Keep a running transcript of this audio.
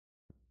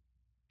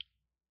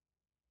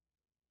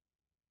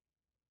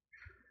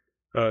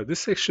This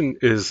section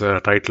is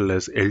titled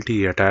as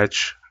LTE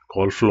Attach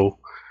Call Flow.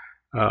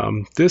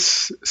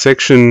 This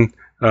section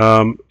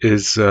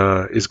is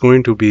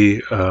going to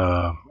be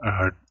a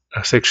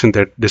section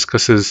that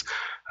discusses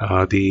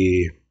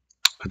the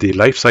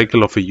life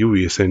cycle of a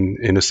UV. So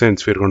in a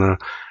sense, we're going to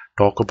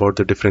talk about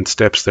the different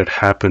steps that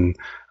happen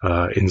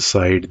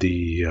inside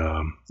the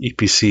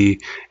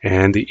EPC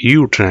and the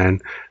EU-TRAN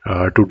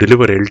to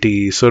deliver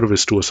LTE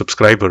service to a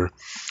subscriber.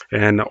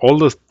 And all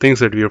the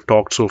things that we have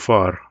talked so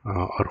far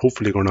are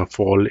hopefully going to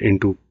fall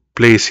into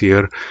place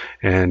here,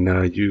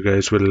 and you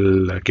guys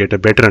will get a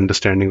better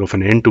understanding of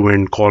an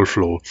end-to-end call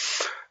flow.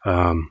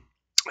 And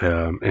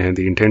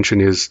the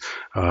intention is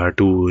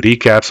to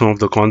recap some of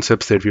the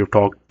concepts that we have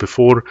talked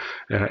before,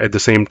 at the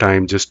same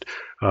time just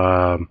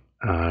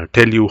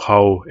tell you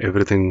how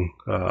everything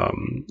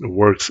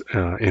works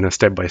in a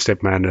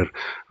step-by-step manner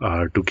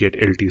to get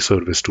LTE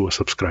service to a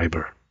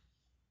subscriber.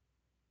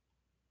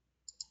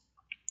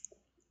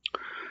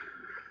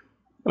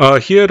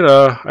 Here,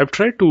 I've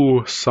tried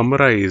to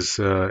summarize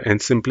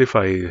and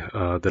simplify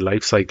the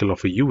life cycle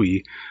of a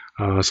UE.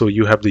 So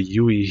you have the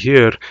UE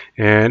here,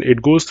 and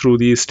it goes through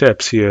these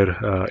steps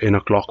here in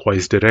a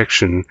clockwise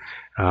direction.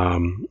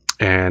 And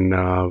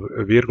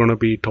we're going to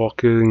be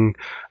talking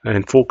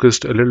and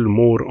focused a little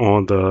more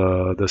on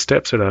the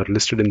steps that are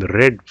listed in the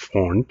red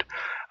font.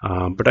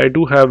 But I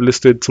do have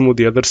listed some of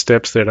the other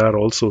steps that are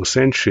also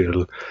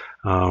essential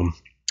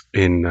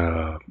in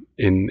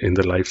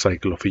the life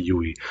cycle of a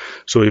UE.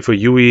 So if a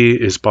UE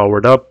is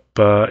powered up,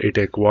 it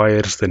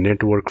acquires the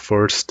network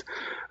first.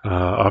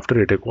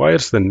 After it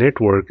acquires the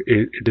network,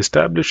 it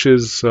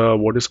establishes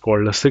what is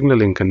called a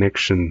signaling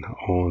connection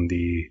on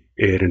the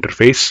air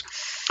interface.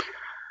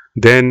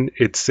 Then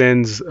it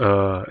sends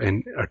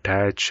an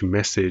attach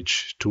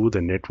message to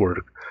the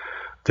network.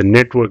 The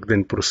network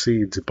then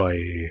proceeds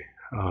by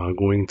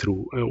going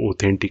through an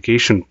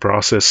authentication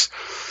process,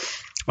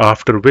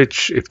 after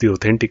which, if the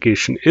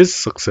authentication is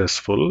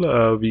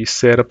successful, we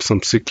set up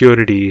some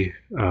security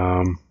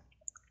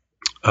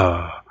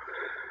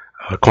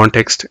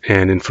context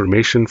and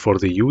information for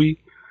the UE,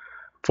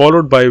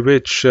 followed by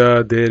which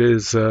there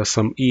is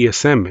some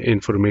ESM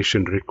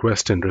information,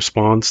 request and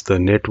response. The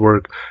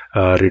network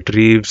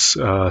retrieves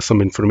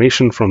some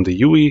information from the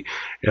UE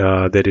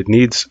that it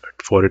needs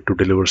for it to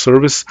deliver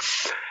service.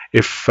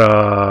 If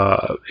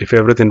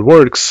everything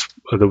works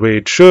the way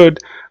it should,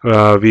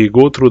 we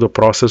go through the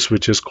process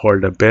which is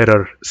called a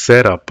bearer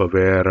setup,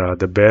 where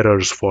the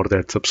bearers for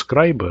that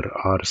subscriber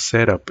are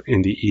set up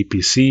in the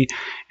EPC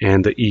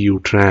and the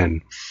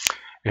EU-TRAN.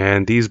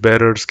 And these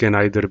bearers can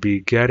either be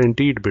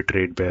guaranteed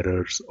bitrate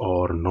bearers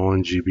or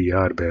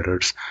non-GBR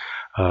bearers.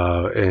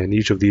 And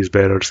each of these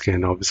bearers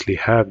can obviously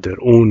have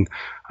their own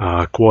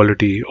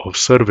quality of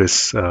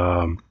service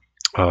or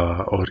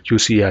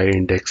QCI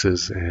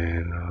indexes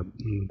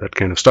and that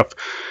kind of stuff.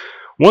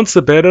 Once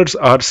the bearers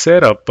are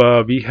set up,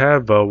 we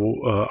have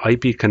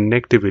IP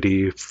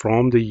connectivity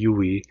from the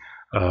UE,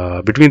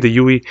 between the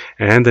UE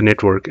and the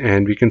network,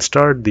 and we can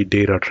start the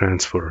data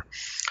transfer.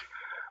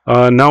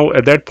 Now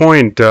at that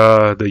point,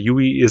 the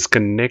UE is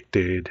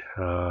connected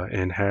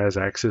and has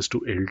access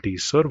to LTE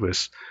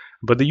service,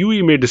 but the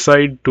UE may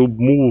decide to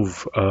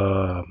move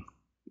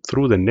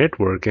through the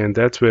network, and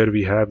that's where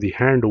we have the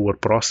handover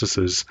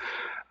processes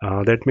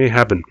that may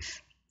happen.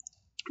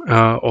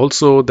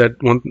 Also,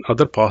 that one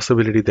other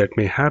possibility that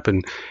may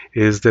happen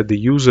is that the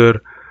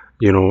user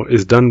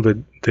is done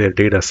with their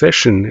data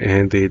session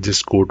and they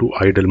just go to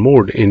idle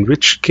mode, in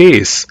which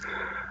case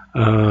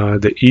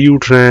the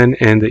EU-TRAN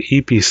and the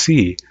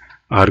EPC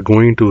are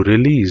going to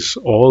release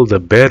all the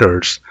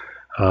bearers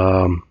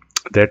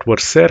that were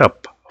set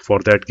up for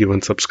that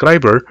given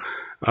subscriber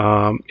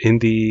in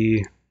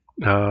the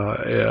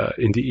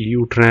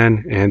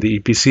EU-TRAN and the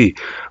EPC.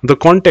 The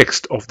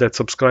context of that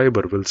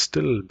subscriber will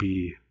still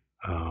be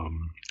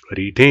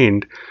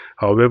retained.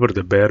 However,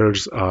 the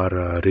bearers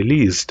are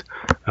released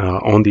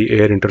on the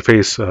air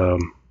interface,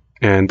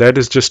 and that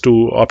is just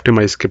to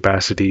optimize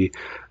capacity,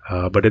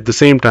 but at the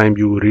same time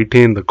you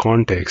retain the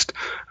context,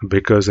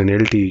 because in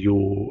LTE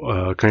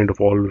you kind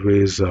of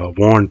always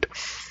want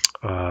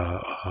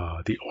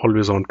the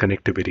always on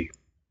connectivity.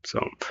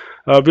 So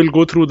we'll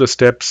go through the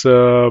steps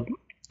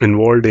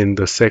involved in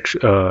the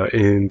section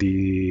in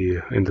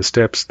the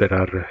steps that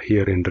are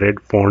here in red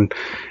font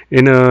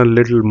in a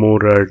little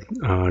more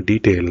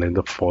detail in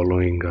the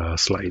following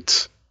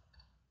slides.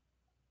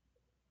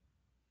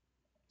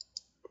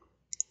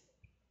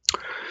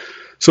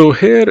 So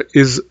here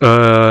is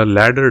a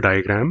ladder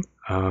diagram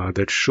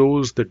that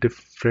shows the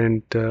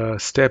different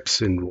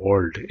steps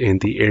involved in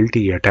the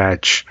LTE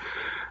attach.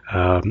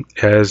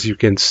 As you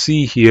can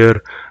see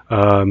here,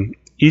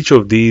 each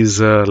of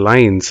these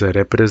lines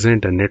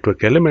represent a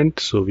network element.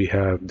 So we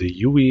have the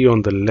UE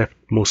on the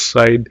leftmost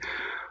side,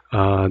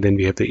 then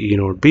we have the E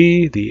node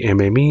B, the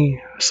MME,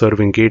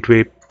 serving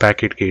gateway,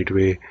 packet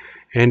gateway,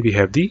 and we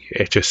have the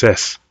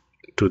HSS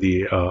to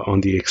the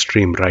on the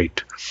extreme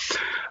right.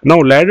 Now,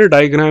 ladder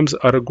diagrams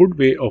are a good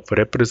way of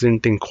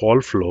representing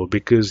call flow,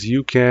 because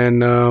you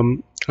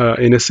can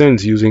in a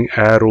sense, using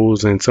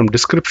arrows and some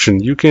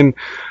description, you can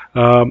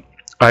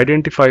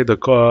identify the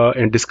call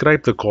and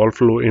describe the call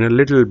flow in a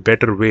little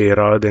better way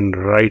rather than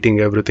writing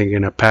everything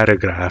in a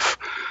paragraph.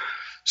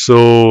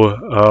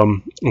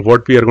 So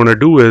what we are going to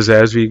do is,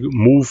 as we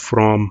move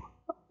from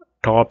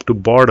top to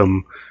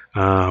bottom,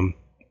 um,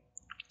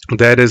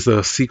 that is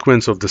a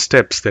sequence of the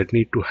steps that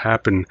need to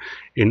happen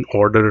in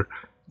order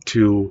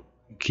to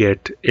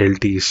get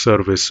LTE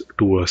service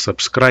to a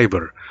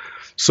subscriber.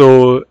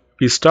 So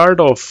we start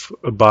off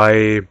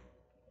by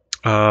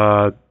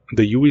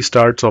the UE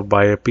starts off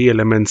by a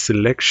PLMN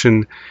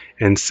selection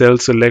and cell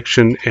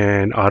selection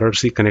and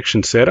RRC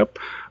connection setup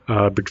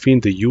between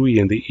the UE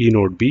and the E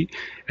node B.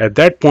 At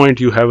that point,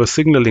 you have a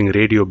signaling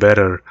radio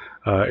bearer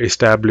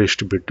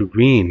established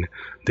between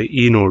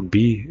the E node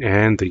B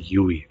and the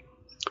UE.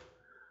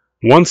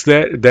 Once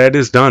that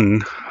is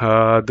done,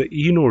 the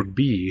E node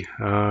B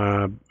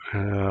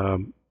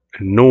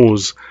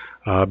knows,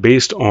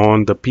 based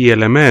on the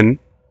PLMN,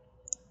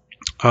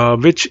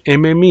 which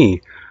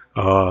MME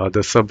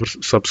the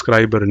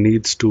subscriber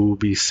needs to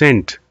be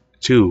sent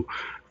to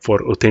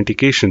for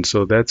authentication.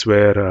 So that's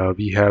where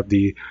we have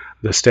the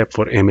step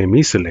for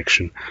MME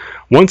selection.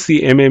 Once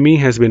the MME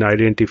has been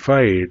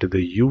identified,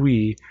 the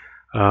UE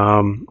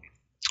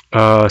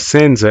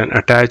sends an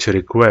attach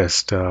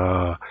request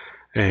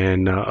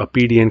and a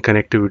PDN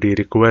connectivity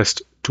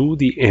request to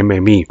the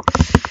MME.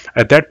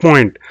 At that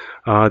point,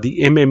 the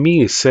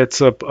MME sets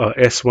up a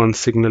S1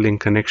 signaling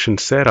connection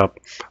setup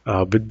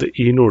with the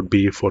E node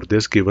B for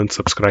this given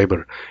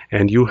subscriber,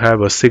 and you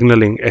have a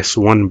signaling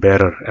S1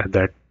 bearer at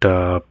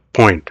that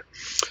point.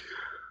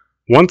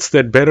 Once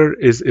that bearer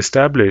is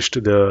established,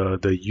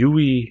 the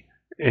UE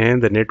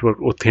and the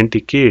network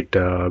authenticate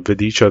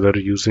with each other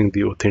using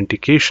the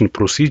authentication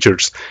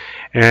procedures.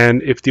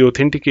 And if the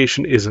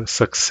authentication is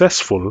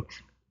successful,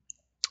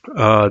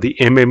 the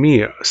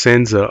MME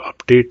sends a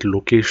update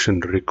location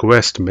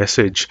request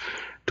message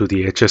to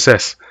the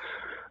HSS.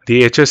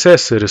 The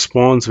HSS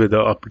responds with the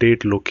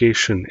update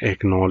location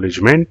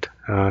acknowledgement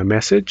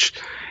message,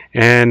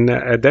 and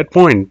at that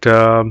point,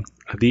 the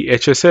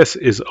HSS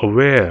is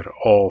aware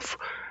of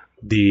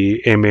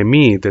the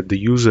MME that the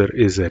user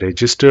is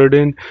registered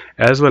in,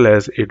 as well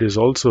as it is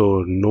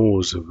also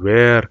knows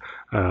where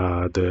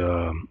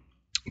the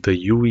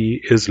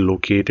UE is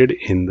located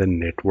in the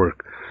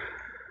network.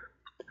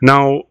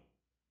 Now,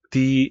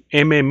 the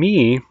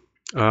MME,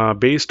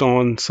 based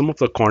on some of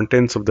the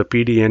contents of the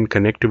PDN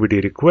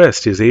connectivity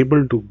request, is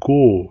able to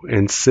go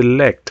and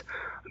select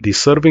the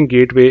serving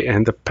gateway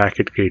and the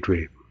packet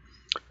gateway.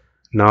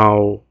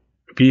 Now,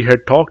 we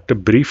had talked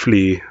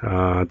briefly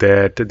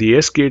that the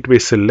S gateway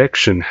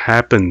selection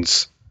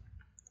happens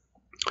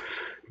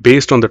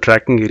based on the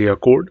tracking area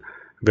code,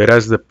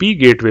 whereas the P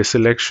gateway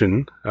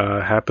selection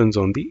happens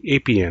on the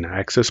APN,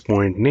 access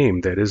point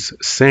name, that is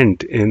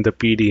sent in the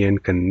PDN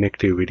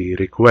connectivity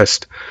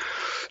request.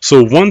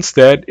 So once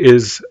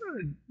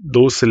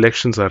those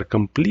selections are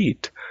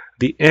complete,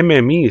 the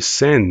MME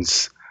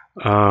sends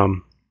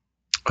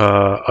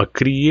a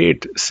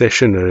create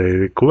session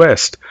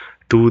request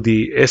to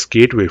the S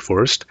gateway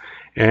first,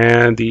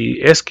 and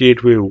the S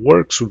gateway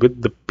works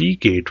with the P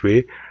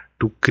gateway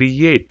to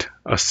create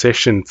a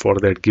session for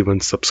that given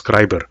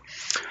subscriber.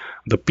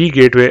 The P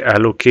gateway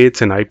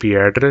allocates an IP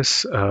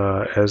address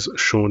as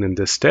shown in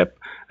this step.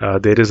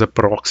 There is a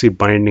proxy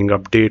binding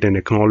update and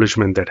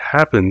acknowledgement that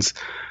happens,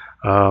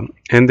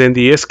 and then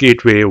the S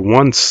gateway,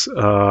 once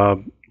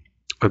the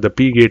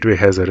P gateway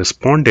has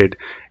responded,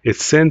 it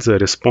sends a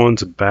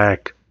response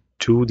back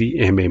to the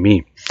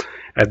MME.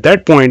 At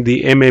that point,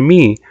 the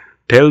MME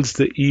tells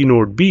the E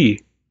node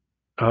B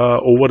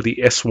over the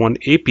S1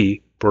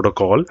 AP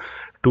protocol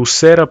to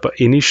set up an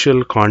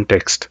initial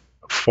context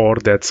for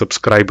that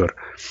subscriber.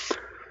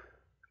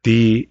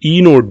 The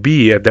E node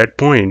B at that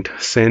point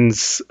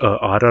sends a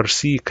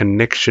RRC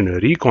connection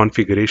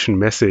reconfiguration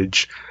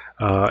message,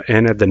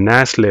 and at the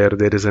NAS layer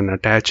there is an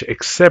attach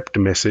accept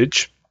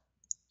message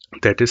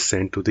that is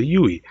sent to the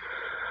UE.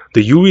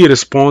 The UE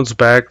responds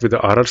back with the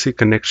RRC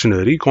connection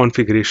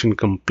reconfiguration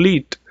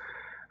complete,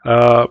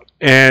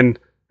 and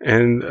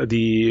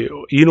the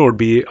E node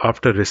B,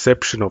 after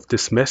reception of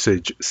this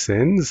message,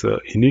 sends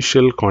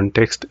initial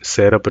context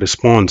setup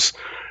response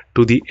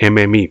to the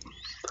MME.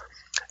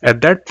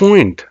 At that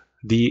point,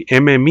 the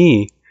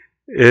MME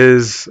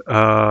is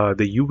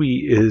the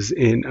UE is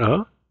in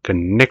a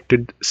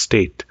connected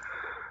state.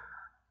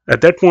 At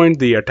that point,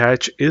 the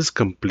attach is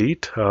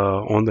complete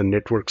on the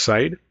network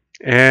side,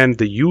 and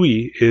the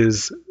UE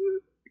is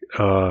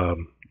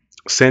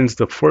sends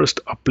the first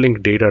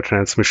uplink data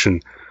transmission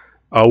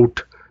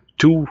out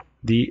to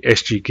the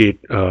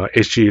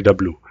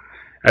SGW.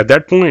 At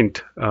that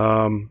point,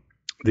 the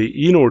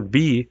E node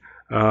B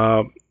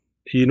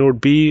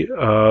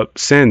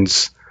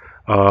sends.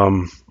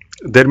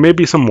 There may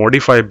be some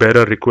modify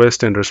bearer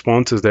requests and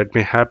responses that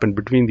may happen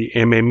between the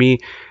MME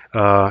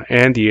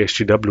and the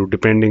SGW,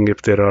 depending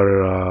if there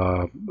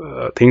are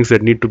things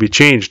that need to be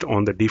changed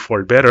on the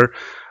default bearer.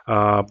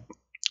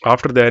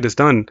 After that is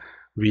done,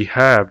 we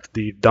have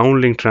the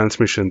downlink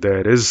transmission.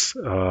 There is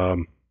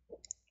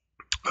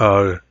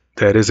uh,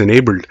 that is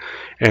enabled,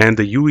 and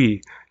the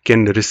UE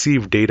can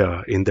receive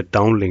data in the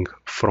downlink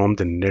from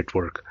the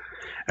network.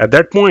 At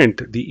that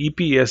point, the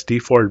EPS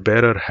default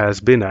bearer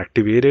has been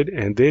activated,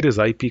 and there is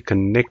IP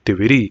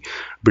connectivity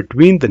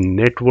between the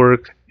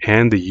network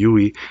and the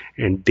UE,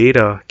 and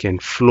data can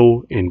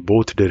flow in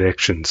both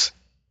directions.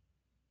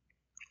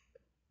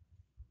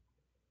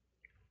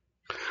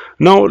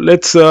 Now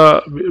let's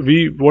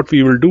we what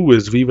we will do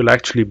is we will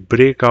actually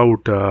break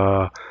out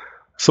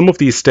some of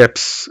these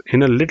steps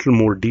in a little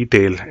more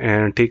detail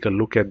and take a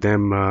look at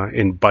them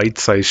in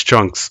bite-sized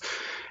chunks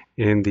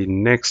in the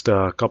next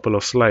couple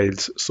of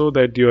slides, so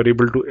that you are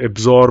able to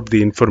absorb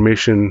the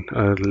information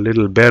a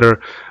little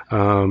better.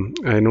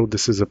 I know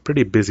this is a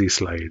pretty busy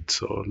slide,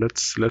 so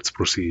let's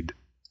proceed.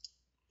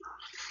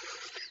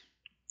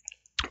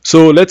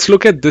 So let's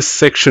look at this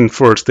section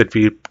first that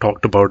we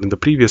talked about in the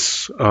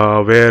previous,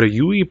 where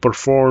UE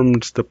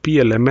performs the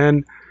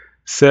PLMN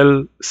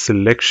cell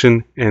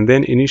selection and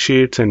then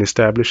initiates and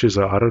establishes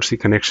a RRC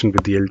connection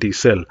with the LT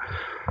cell.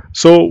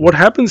 So what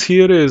happens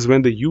here is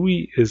when the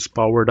UE is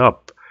powered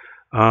up,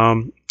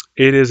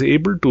 it is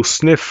able to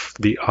sniff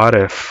the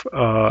RF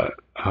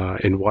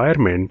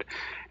environment,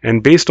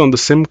 and based on the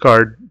SIM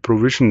card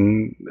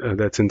provision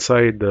that's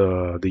inside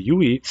the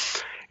UE,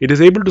 it is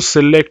able to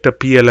select a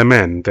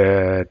PLMN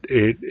that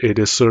it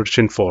is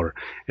searching for.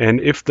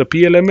 And if the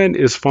PLMN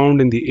is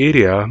found in the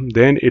area,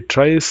 then it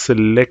tries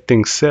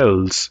selecting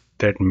cells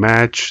that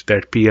match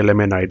that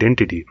PLMN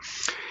identity.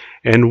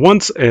 And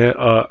once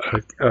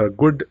a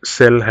good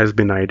cell has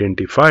been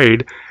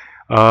identified,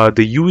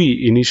 the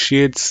UE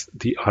initiates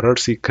the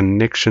RRC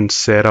connection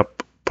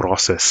setup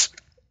process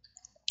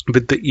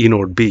with the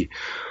eNode B.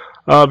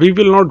 We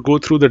will not go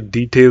through the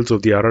details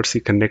of the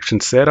RRC connection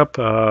setup.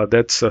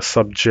 That's a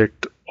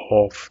subject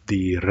of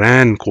the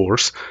RAN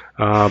course.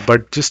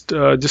 But just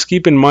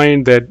keep in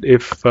mind that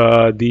if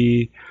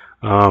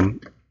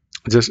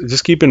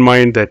just keep in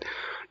mind that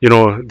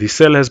the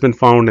cell has been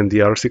found and the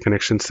RRC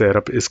connection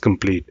setup is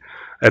complete.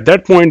 At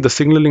that point, the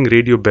signaling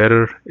radio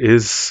bearer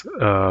is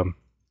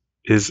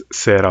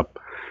set up.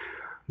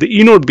 The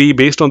eNode B,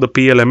 based on the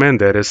PLMN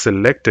that is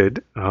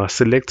selected,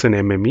 selects an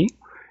MME,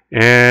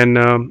 and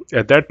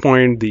at that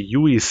point the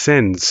UE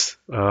sends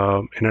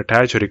an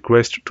attach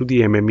request to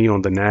the MME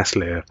on the NAS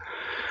layer.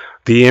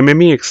 The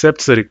MME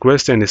accepts the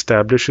request and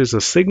establishes a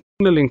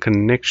signaling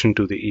connection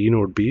to the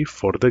eNode B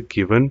for the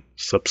given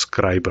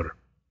subscriber.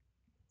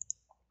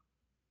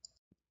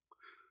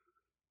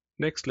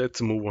 Next,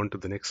 let's move on to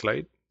the next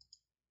slide.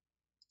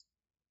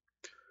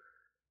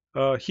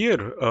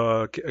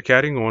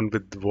 Carrying on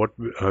with what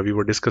we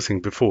were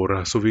discussing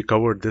before, so we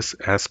covered this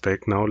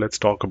aspect. Now let's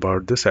talk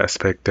about this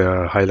aspect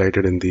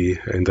highlighted in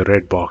the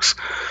red box.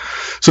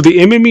 So the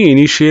MME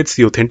initiates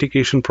the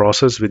authentication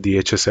process with the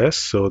HSS.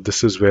 So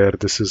this is where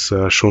this is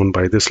shown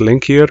by this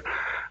link here.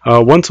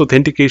 Once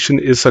authentication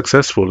is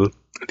successful,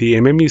 the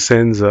MME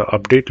sends an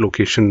update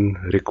location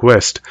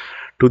request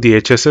to the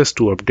HSS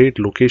to update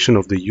location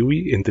of the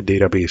UE in the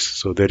database.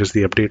 So there is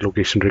the update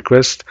location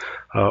request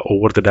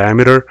over the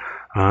diameter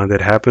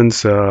that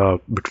happens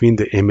between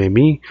the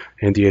MME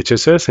and the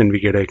HSS, and we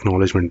get an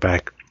acknowledgement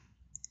back.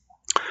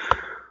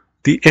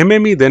 The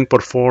MME then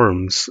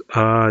performs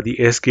the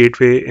S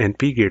gateway and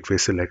P gateway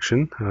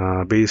selection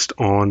based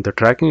on the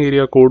tracking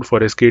area code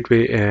for S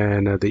gateway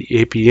and the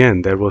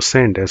APN that was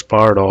sent as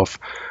part of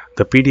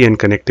the PDN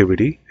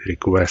connectivity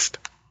request.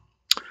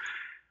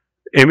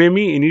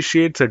 MME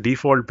initiates a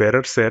default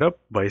bearer setup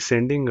by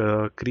sending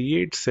a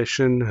create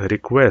session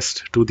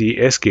request to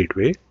the S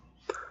gateway.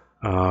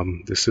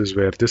 This is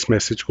where this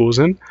message goes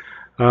in.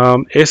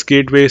 S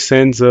gateway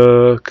sends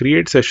a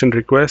create session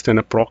request and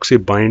a proxy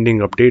binding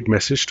update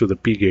message to the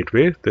P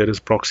gateway. There is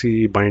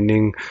proxy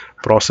binding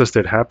process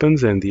that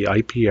happens, and the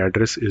IP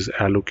address is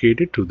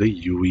allocated to the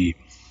UE.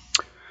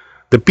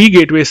 The P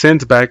gateway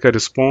sends back a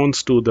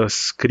response to the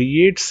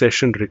create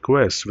session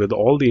request with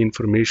all the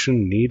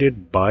information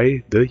needed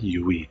by the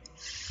UE.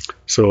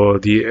 So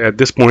at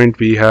this point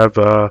we have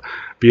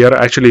we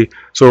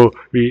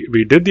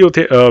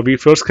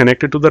first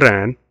connected to the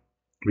RAN.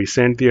 We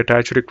sent the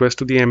attach request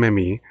to the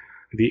MME.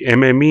 The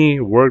MME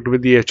worked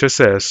with the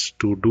HSS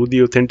to do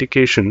the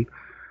authentication.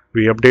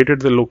 We updated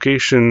the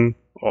location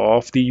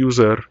of the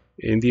user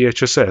in the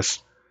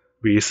HSS.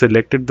 We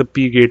selected the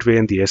P gateway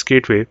and the S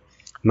gateway.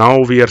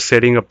 Now we are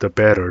setting up the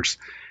bearers,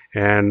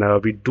 and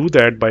we do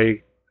that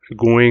by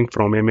going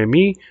from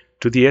MME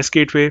to the S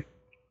gateway.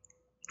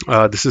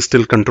 This is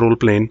still control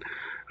plane.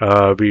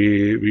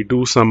 We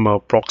do some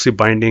proxy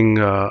binding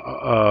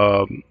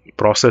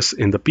process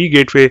in the P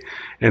gateway,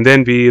 and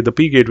then the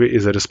P gateway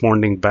is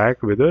responding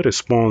back with a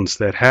response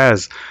that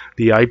has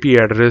the IP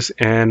address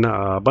and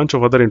a bunch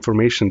of other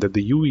information that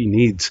the UE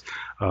needs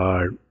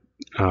and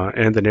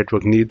the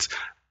network needs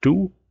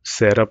to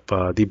set up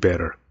the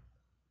bearer.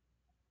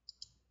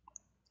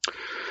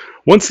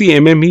 Once the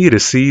MME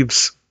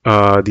receives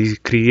the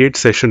create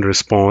session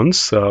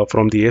response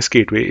from the S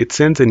gateway, it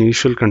sends an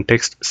initial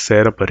context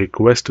setup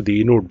request to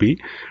the node B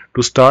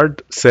to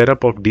start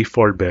setup of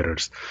default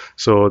bearers.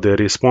 So the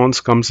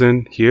response comes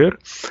in here.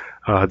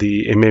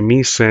 The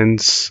MME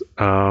sends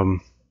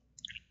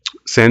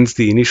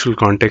the initial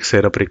context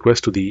setup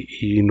request to the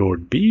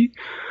eNode B.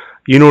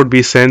 eNode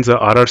B sends a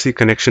RRC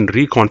connection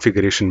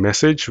reconfiguration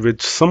message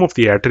with some of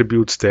the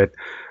attributes that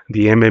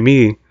the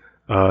MME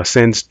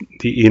sends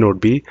the eNode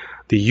B.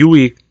 The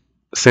UE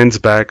sends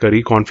back a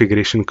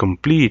reconfiguration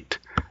complete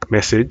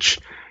message,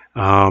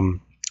 and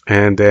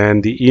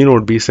then the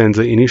eNode B sends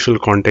the initial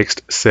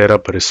context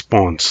setup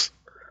response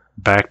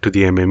back to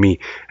the MME.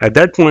 At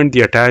that point,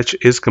 the attach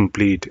is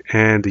complete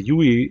and the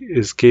UE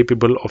is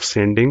capable of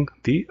sending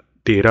the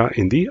data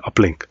in the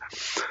uplink.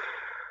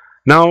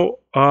 Now,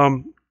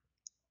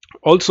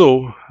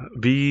 also,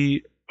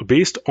 we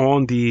based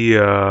on the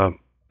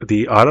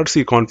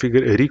RRC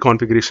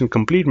reconfiguration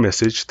complete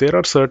message, there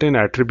are certain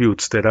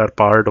attributes that are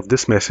part of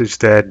this message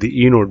that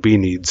the eNode B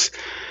needs,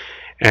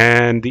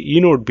 and the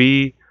eNode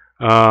B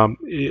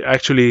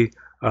actually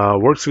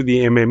works with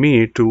the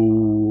MME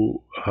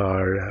to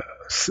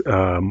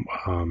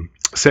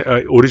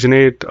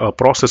originate a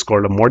process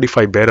called a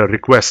modify bearer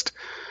request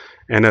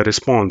and a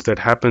response that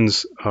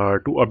happens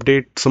to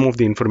update some of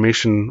the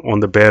information on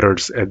the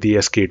bearers at the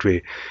S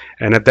gateway.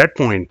 And at that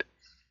point,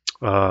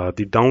 the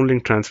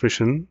downlink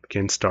transmission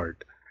can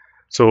start.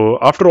 So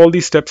after all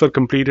these steps are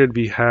completed,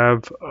 we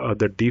have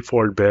the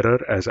default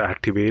bearer as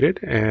activated,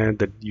 and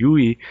the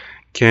UE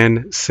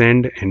can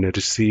send and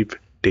receive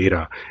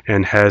data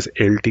and has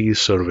LTE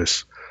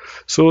service.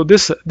 So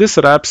this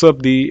wraps up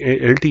the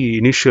LTE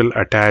initial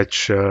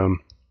attach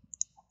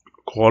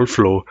call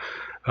flow.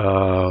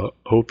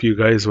 Hope you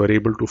guys were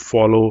able to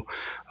follow.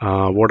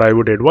 What I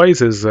would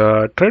advise is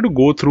try to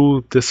go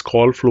through this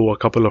call flow a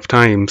couple of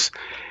times,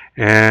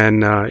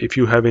 and if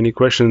you have any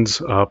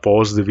questions,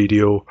 pause the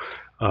video,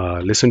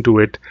 listen to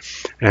it,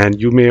 and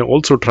you may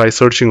also try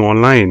searching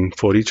online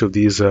for each of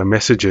these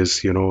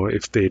messages.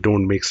 If they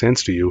don't make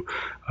sense to you,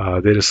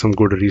 there is some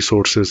good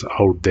resources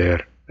out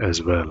there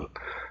as well.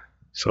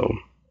 So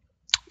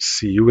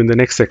see you in the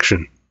next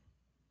section.